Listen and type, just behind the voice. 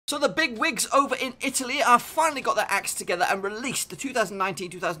So the big wigs over in Italy have finally got their acts together and released the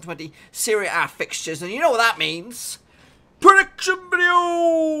 2019-2020 Serie A fixtures. And you know what that means? Prediction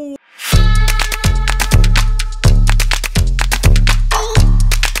video!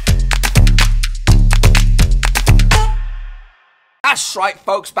 That's right,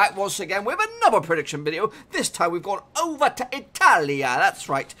 folks, back once again with another prediction video. This time we've gone over to Italia, that's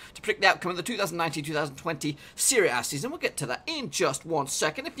right, to predict the outcome of the 2019-2020 Serie A season. We'll get to that in just 1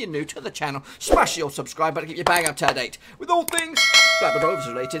 second. If you're new to the channel, smash your subscribe button to keep you bang up to date with all things Blackburn Rovers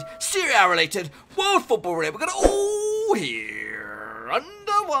related, Serie A related, world football related. We're going to all here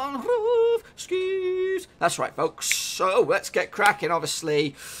under one roof, skis. That's right, folks. So let's get cracking,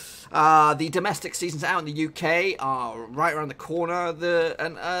 obviously. The domestic seasons out in the UK are right around the corner.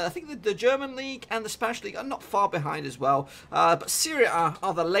 I think the German league and the Spanish league are not far behind as well. But Serie A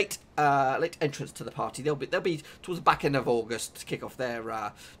are the late entrants to the party. They'll be towards the back end of August to kick off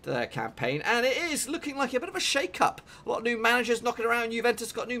their campaign, and it is looking like a bit of a shake-up. A lot of new managers knocking around.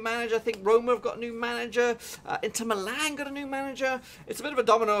 Juventus got a new manager. I think Roma have got a new manager. Inter Milan got a new manager. It's a bit of a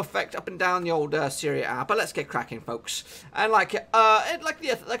domino effect up and down the old Serie A. But let's get cracking, folks. And like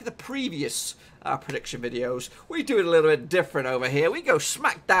the previous prediction videos, we do it a little bit different over here. We go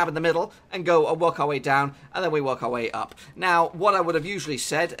smack dab in the middle and go and work our way down, and then we work our way up. Now, what I would have usually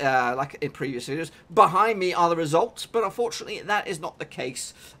said, like in previous videos, behind me are the results, but unfortunately that is not the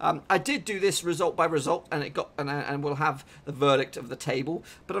case. I did do this result by result, and it got and we'll have the verdict of the table.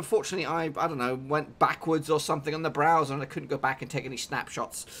 But unfortunately, I don't know, went backwards or something on the browser, and I couldn't go back and take any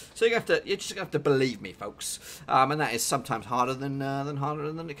snapshots. So you're just gonna have to believe me, folks, and that is sometimes harder than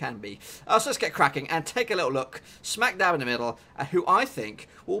it can be. So let's get cracking and take a little look smack dab in the middle at who I think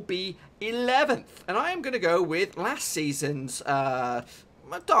will be 11th, and I am going to go with last season's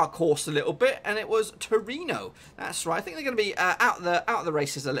dark horse a little bit, and it was Torino. That's right. I think they're going to be out of the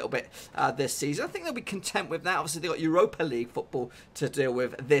races a little bit this season. I think they'll be content with that. Obviously, they've got Europa League football to deal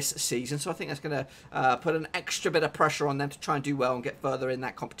with this season, so I think that's going to put an extra bit of pressure on them to try and do well and get further in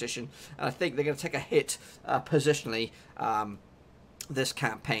that competition. And I think they're going to take a hit positionally this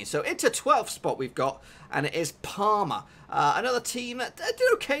campaign. So into 12th spot we've got, and it is Parma. Another team that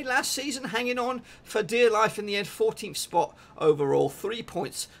did okay last season, hanging on for dear life in the end. 14th spot overall, 3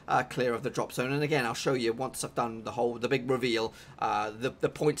 points clear of the drop zone. And again, I'll show you once I've done the big reveal,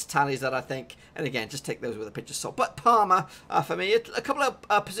 the points tallies that I think. And again, just take those with a pinch of salt. But Parma, for me, a couple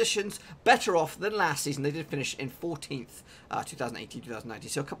of positions better off than last season. They did finish in 14th, 2018-2019.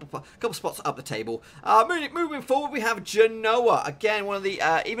 So a couple spots up the table. Moving forward, we have Genoa. Again, one of the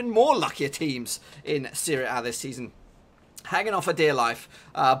even more luckier teams in Serie A this season. Hanging on for dear life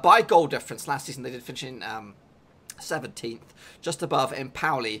by goal difference. Last season they did finish in 17th, just above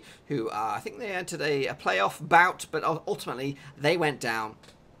Empoli, who I think they entered a playoff bout, but ultimately they went down.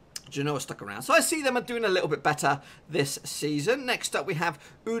 Genoa stuck around. So I see them doing a little bit better this season. Next up we have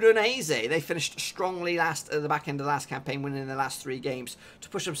Udinese. They finished strongly at the back end of the last campaign, winning the last 3 games to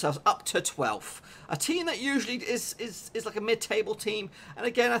push themselves up to 12th. A team that usually is like a mid-table team. And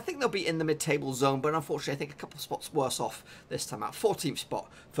again, I think they'll be in the mid-table zone, but unfortunately I think a couple of spots worse off this time out. 14th spot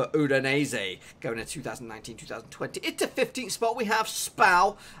for Udinese going into 2019-2020. Into 15th spot we have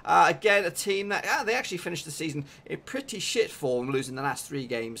Spal. Again, a team that they actually finished the season in pretty shit form, losing the last 3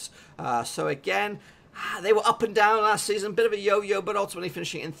 games. So again, they were up and down last season, bit of a yo-yo, but ultimately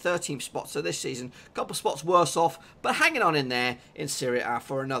finishing in 13th spot. So this season, a couple spots worse off, but hanging on in there in Serie A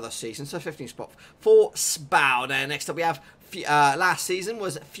for another season. So 15th spot for Spal. Now, next up we have, last season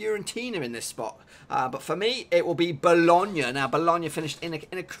was Fiorentina in this spot. But for me, it will be Bologna. Now, Bologna finished in an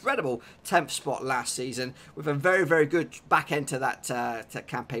incredible 10th spot last season with a very, very good back end to that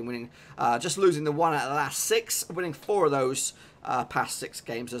campaign, winning, just losing the 1 out of the last 6, winning 4 of those past 6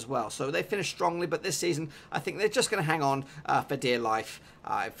 games as well. So they finished strongly, but this season I think they're just going to hang on for dear life.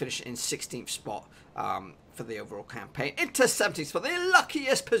 Finish in 16th spot for the overall campaign. Into 17th spot, the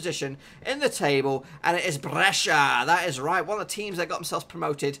luckiest position in the table, and it is Brescia. That is right, one of the teams that got themselves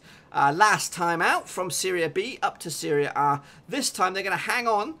promoted last time out from Serie B up to Serie A. This time they're going to hang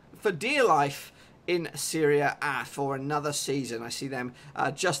on for dear life in Serie A for another season. I see them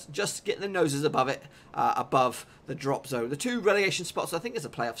just getting their noses above it, above the drop zone. The 2 relegation spots, I think, is a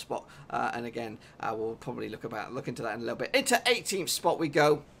playoff spot, and again, we'll probably look into that in a little bit. Into 18th spot we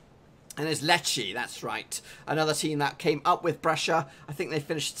go. And it's Lecce, that's right. Another team that came up with Brescia. I think they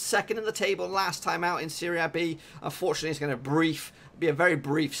finished 2nd in the table last time out in Serie B. Unfortunately, it's going to be a very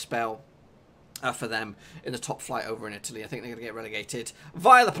brief spell for them in the top flight over in Italy. I think they're going to get relegated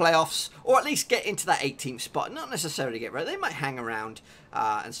via the playoffs, or at least get into that 18th spot. Not necessarily get relegated. They might hang around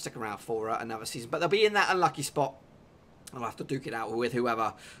and stick around for another season, but they'll be in that unlucky spot They'll have to duke it out with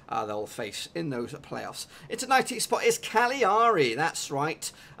whoever they'll face in those playoffs. Into 19th spot is Cagliari. That's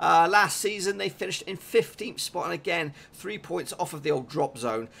right. Last season they finished in 15th spot, and again 3 points off of the old drop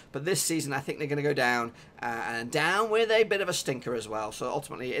zone. But this season I think they're going to go down, and down with a bit of a stinker as well. So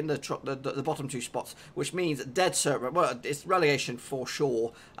ultimately in the bottom 2 spots, which means dead cert. Well, it's relegation for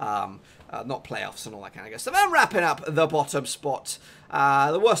sure. Not playoffs and all that kind of stuff. So then wrapping up the bottom spot,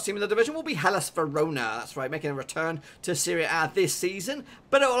 the worst team in the division will be Hellas Verona. That's right, making a return to Serie A this season,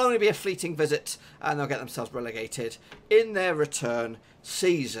 but it will only be a fleeting visit, and they'll get themselves relegated in their return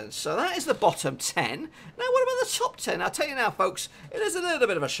season. So that is the bottom 10. Now what about the top 10? I'll tell you now, folks, it is a little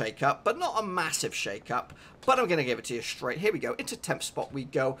bit of a shake-up, but not a massive shake-up, but I'm going to give it to you straight. Here we go, into 10th spot we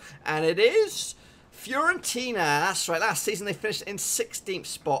go, and it is Fiorentina. That's right, last season they finished in 16th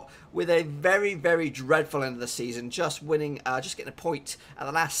spot with a very, very dreadful end of the season, just winning, just getting a point at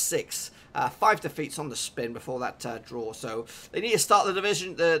the last 6. 5 defeats on the spin before that draw. So they need to start the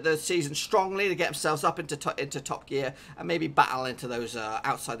division, the season strongly to get themselves up into top gear and maybe battle into those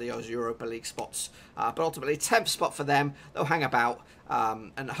outside those Europa League spots. But ultimately, 10th spot for them. They'll hang about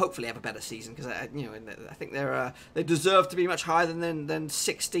and hopefully have a better season, because you know, I think they deserve to be much higher than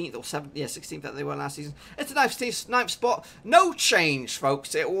 16th or 7th. Yeah, 16th that they were last season. It's a 9th spot. No change,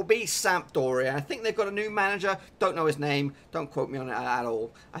 folks. It will be Sampdoria. I think they've got a new manager. Don't know his name. Don't quote me on it at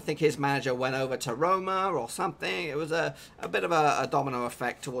all. I think his manager went over to Roma or something. It was a bit of a domino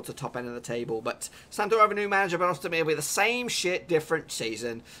effect towards the top end of the table. But Sampdoria have a new manager, but ultimately it'll be the same shit, different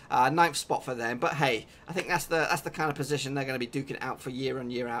season. 9th spot for them. But hey, I think that's the kind of position they're going to be duking out for year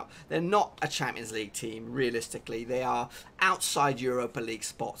in, year out. They're not a Champions League team, realistically. They are outside Europa League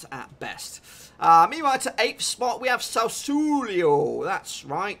spots at best. Meanwhile, to 8th spot, we have Sassuolo. That's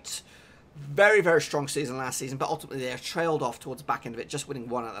right. Very, very strong season last season, but ultimately they are trailed off towards the back end of it, just winning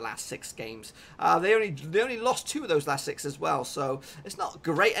 1 out of the last 6 games. They only lost 2 of those last 6 as well, so it's not a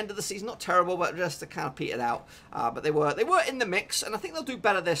great end of the season, not terrible, but just to kind of petered out. But they were in the mix, and I think they'll do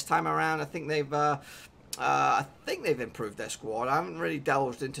better this time around. I think they've improved their squad. I haven't really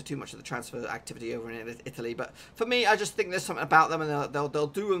delved into too much of the transfer activity over in Italy, but for me, I just think there's something about them, and they'll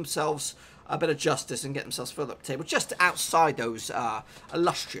do themselves a bit of justice and get themselves further up the table, just outside those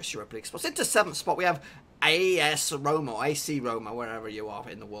illustrious Europa League spots. Into 7th spot, we have AC Roma, wherever you are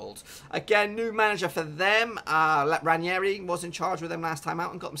in the world. Again, new manager for them. Ranieri was in charge with them last time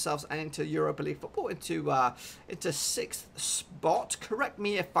out and got themselves into Europa League football, into 6th spot. Correct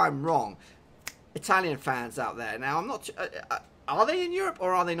me if I'm wrong, Italian fans out there. Now, I'm not... are they in Europe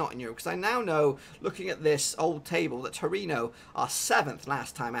or are they not in Europe? Because I now know, looking at this old table, that Torino are 7th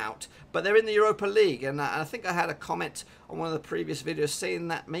last time out, but they're in the Europa League. And I think I had a comment on one of the previous videos saying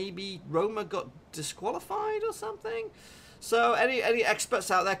that maybe Roma got disqualified or something. So any experts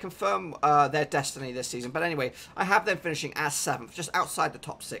out there confirm their destiny this season. But anyway, I have them finishing as 7th, just outside the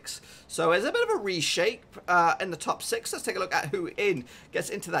top 6. So there's a bit of a reshape in the top 6. Let's take a look at who gets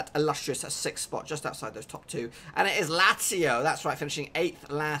into that illustrious 6th spot, just outside those top 2. And it is Lazio. That's right, finishing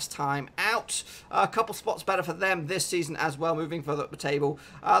 8th last time out. A couple spots better for them this season as well, moving further up the table.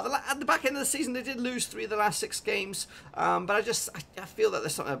 At the back end of the season, they did lose 3 of the last 6 games. But I feel that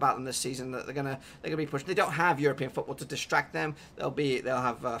there's something about them this season that they're gonna be pushing. They don't have European football to distract them. They'll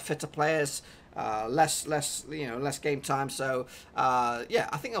have fitter players, less game time. So yeah,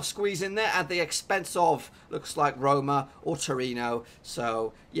 I think they'll squeeze in there at the expense of, looks like, Roma or Torino.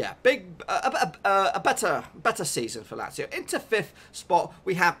 So yeah, a better season for Lazio. Into 5th spot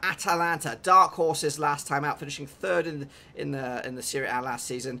we have Atalanta, dark horses last time out, finishing 3rd in the Serie A last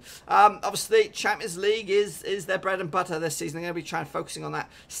season. Obviously Champions League is their bread and butter this season. They're going to be focusing on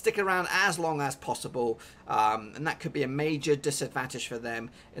that, stick around as long as possible, and that could be a major disadvantage for them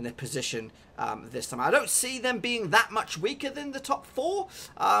in their position this time. I don't see them being that much weaker than the top 4,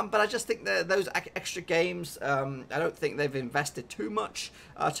 but I just think that those extra games, I don't think they've invested too much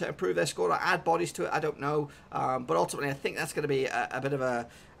to improve their score or add bodies to it. I don't know, but ultimately I think that's going to be a bit of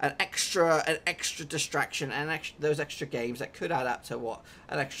an extra distraction, and those extra games that could add up to what,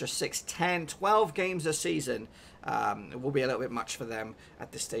 an extra 6, 10, 12 games a season. It will be a little bit much for them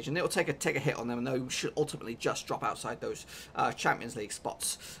at this stage, and it will take a hit on them, and they should ultimately just drop outside those Champions League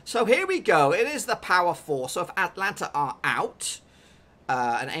spots. So here we go. It is the Power 4. So if Atlanta are out,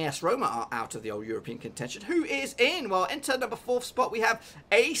 and AS Roma are out of the old European contention. Who is in? Well, into number 4th spot, we have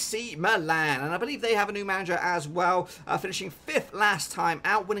AC Milan, and I believe they have a new manager as well, finishing 5th last time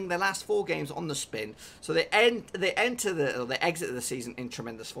out, winning their last 4 games on the spin. So they exit the season in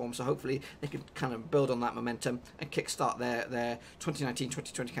tremendous form. So hopefully they can kind of build on that momentum and kickstart their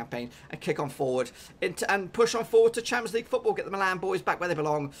 2019-2020 campaign and kick on forward and push on forward to Champions League football. Get the Milan boys back where they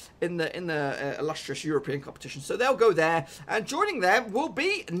belong in the illustrious European competition. So they'll go there, and joining them will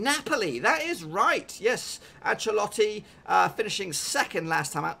be Napoli. That is right. Yes, Ancelotti finishing 2nd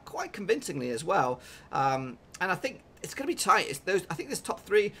last time out, quite convincingly as well. And I think it's going to be tight. I think this top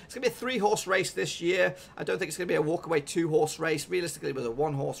 3, it's going to be a 3-horse race this year. I don't think it's going to be a walk-away 2-horse race. Realistically, it was a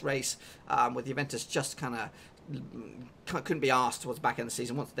 1-horse race with Juventus just kind of couldn't be asked towards the back end of the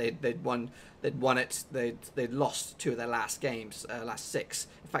season. Once they'd won it, they'd lost 2 of their last games, last 6.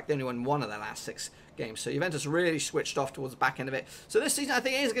 In fact, they only won 1 of their last 6 games. So Juventus really switched off towards the back end of it. So this season, I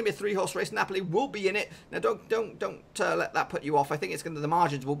think it is going to be a 3-horse race. Napoli will be in it. Now, don't let that put you off. I think it's going to, the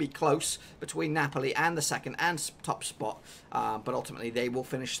margins will be close between Napoli and the 2nd and top spot. But ultimately, they will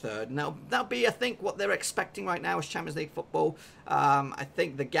finish 3rd. Now, that'll be, I think, what they're expecting right now is Champions League football. I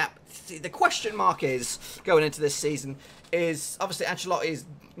think the gap, the question mark is going into this season is obviously Ancelotti's,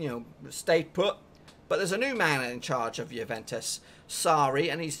 stayed put. But there's a new man in charge of Juventus, Sarri,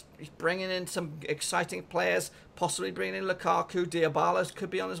 and he's bringing in some exciting players, possibly bringing in Lukaku. Dybala could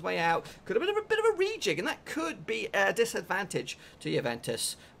be on his way out. Could have been a bit of a rejig, and that could be a disadvantage to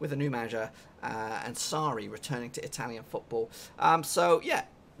Juventus with a new manager and Sarri returning to Italian football. So, yeah.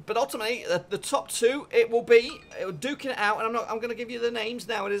 But ultimately, the top 2, it will be duking it out, and I'm going to give you the names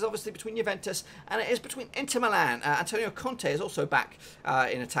now. It is obviously between Juventus, and it is between Inter Milan. Antonio Conte is also back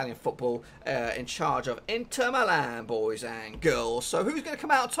in Italian football, in charge of Inter Milan, boys and girls. So who's going to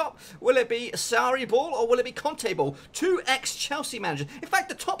come out on top? Will it be Sarri ball, or will it be Conte ball? 2 ex-Chelsea managers. In fact,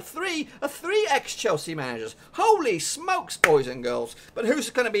 the top 3 are 3 ex-Chelsea managers. Holy smokes, boys and girls! But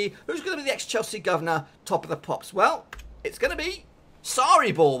who's going to be the ex-Chelsea governor, top of the pops? Well, it's going to be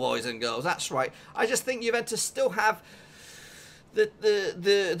Sarri ball, boys and girls. That's right. I just think Juventus still have the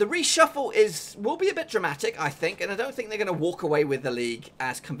reshuffle will be a bit dramatic, I think, and I don't think they're going to walk away with the league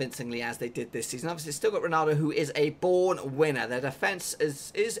as convincingly as they did this season. Obviously, still got Ronaldo, who is a born winner. Their defense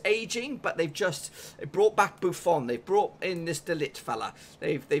is aging, but they've just brought back Buffon. They've brought in this De Ligt fella.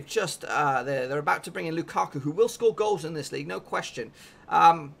 They're about to bring in Lukaku, who will score goals in this league, no question.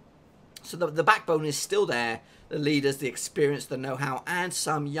 So the backbone is still there. The leaders, the experience, the know-how, and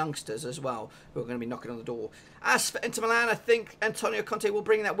some youngsters as well who are going to be knocking on the door. As for Inter Milan, I think Antonio Conte will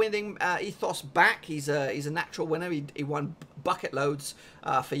bring that winning ethos back. He's a natural winner. He won bucket loads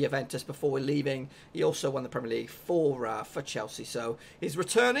for Juventus before leaving. He also won the Premier League for Chelsea. So he's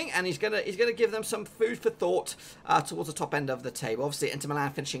returning, and he's gonna give them some food for thought towards the top end of the table. Obviously, Inter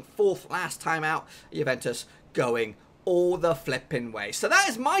Milan finishing 4th last time out. Juventus going all the flipping way. So that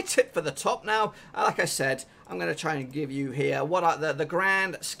is my tip for the top. Now, like I said, I'm going to try and give you here what are the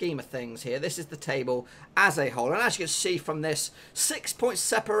grand scheme of things here. This is the table as a whole. And as you can see from this, 6 points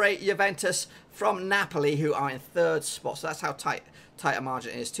separate Juventus from Napoli, who are in 3rd spot. So that's how tight a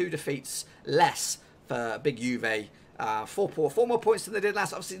margin it is. 2 defeats less for big Juve. 4 more points than they did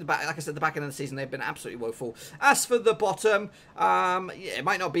last. Obviously, like I said, the back end of the season, they've been absolutely woeful. As for the bottom, yeah, it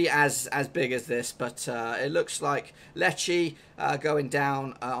might not be as big as this, but it looks like Lecce going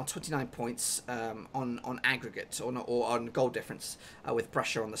down on 29 points on aggregate or on goal difference, with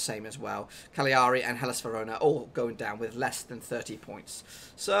pressure on the same as well. Cagliari and Hellas Verona all going down with less than 30 points.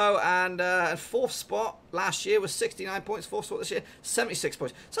 So, and 4th spot last year was 69 points. 4th spot this year, 76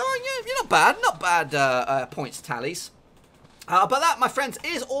 points. So, yeah, you're not bad points tallies. But that, my friends,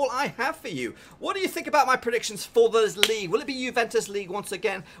 is all I have for you. What do you think about my predictions for this league? Will it be Juventus league once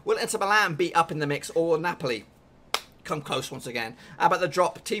again? Will Inter Milan be up in the mix, or Napoli come close once again? How about the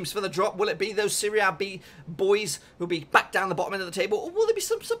drop? Teams for the drop? Will it be those Serie A B boys who'll be back down the bottom end of the table, or will there be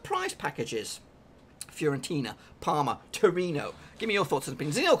some surprise packages? Fiorentina, Parma, Torino. Give me your thoughts and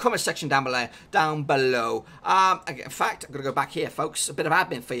opinions in the comment section down below. In fact, I'm going to go back here, folks. A bit of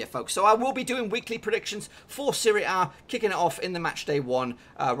admin for you, folks. So I will be doing weekly predictions for Serie A, kicking it off in the match day 1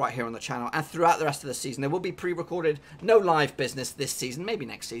 right here on the channel. And throughout the rest of the season, there will be pre-recorded, no live business this season, maybe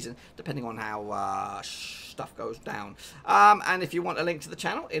next season, depending on how stuff goes down. And if you want a link to the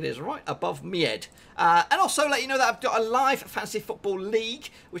channel, it is right above me head. And also let you know that I've got a live fantasy football league,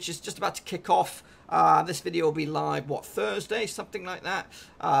 which is just about to kick off. This video will be live, what, Thursday, something like that.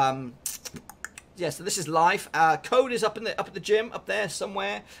 Yeah, so this is live. Code is up at the gym, up there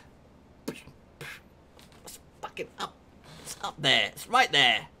somewhere. It's fucking up. It's up there. It's right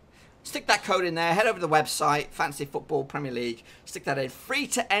there. Stick that code in there. Head over to the website, Fantasy Football Premier League. Stick that in. Free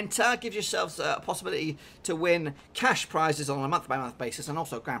to enter. Gives yourselves a possibility to win cash prizes on a month-by-month basis, and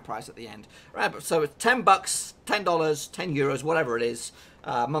also a grand prize at the end. Right, so it's $10, $10, €10, whatever it is,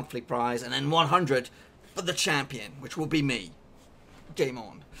 monthly prize, and then 100 for the champion, which will be me. Game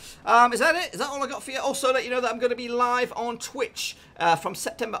on. Is that it? Is that all I got for you? Also, let you know that I'm going to be live on Twitch from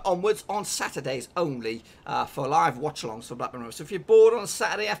September onwards on Saturdays only for live watch-alongs for Blackburn Rovers. So if you're bored on a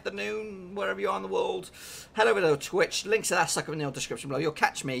Saturday afternoon, wherever you are in the world, head over to Twitch. Links to that sucker in the description below. You'll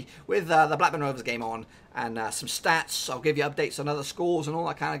catch me with the Blackburn Rovers game on and some stats. I'll give you updates on other scores and all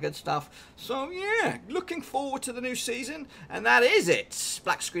that kind of good stuff. So yeah, looking forward to the new season. And that is it.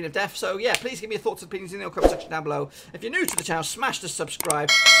 Black screen of death. So yeah, please give me your thoughts and opinions in the comment section down below. If you're new to the channel, smash the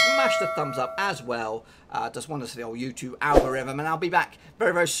subscribe, smash the thumbs up as well. Just wonders for the old YouTube algorithm. And I'll be back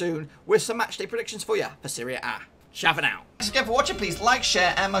very, very soon with some matchday predictions for you for Serie A. Ciao for now. Thanks again for watching. Please like,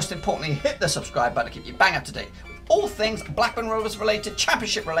 share, and most importantly, hit the subscribe button to keep you bang up to date with all things Blackburn Rovers related,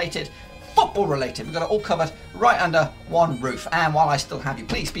 championship related, football related. We've got it all covered right under one roof. And while I still have you,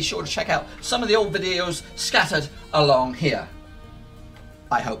 please be sure to check out some of the old videos scattered along here.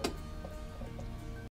 I hope.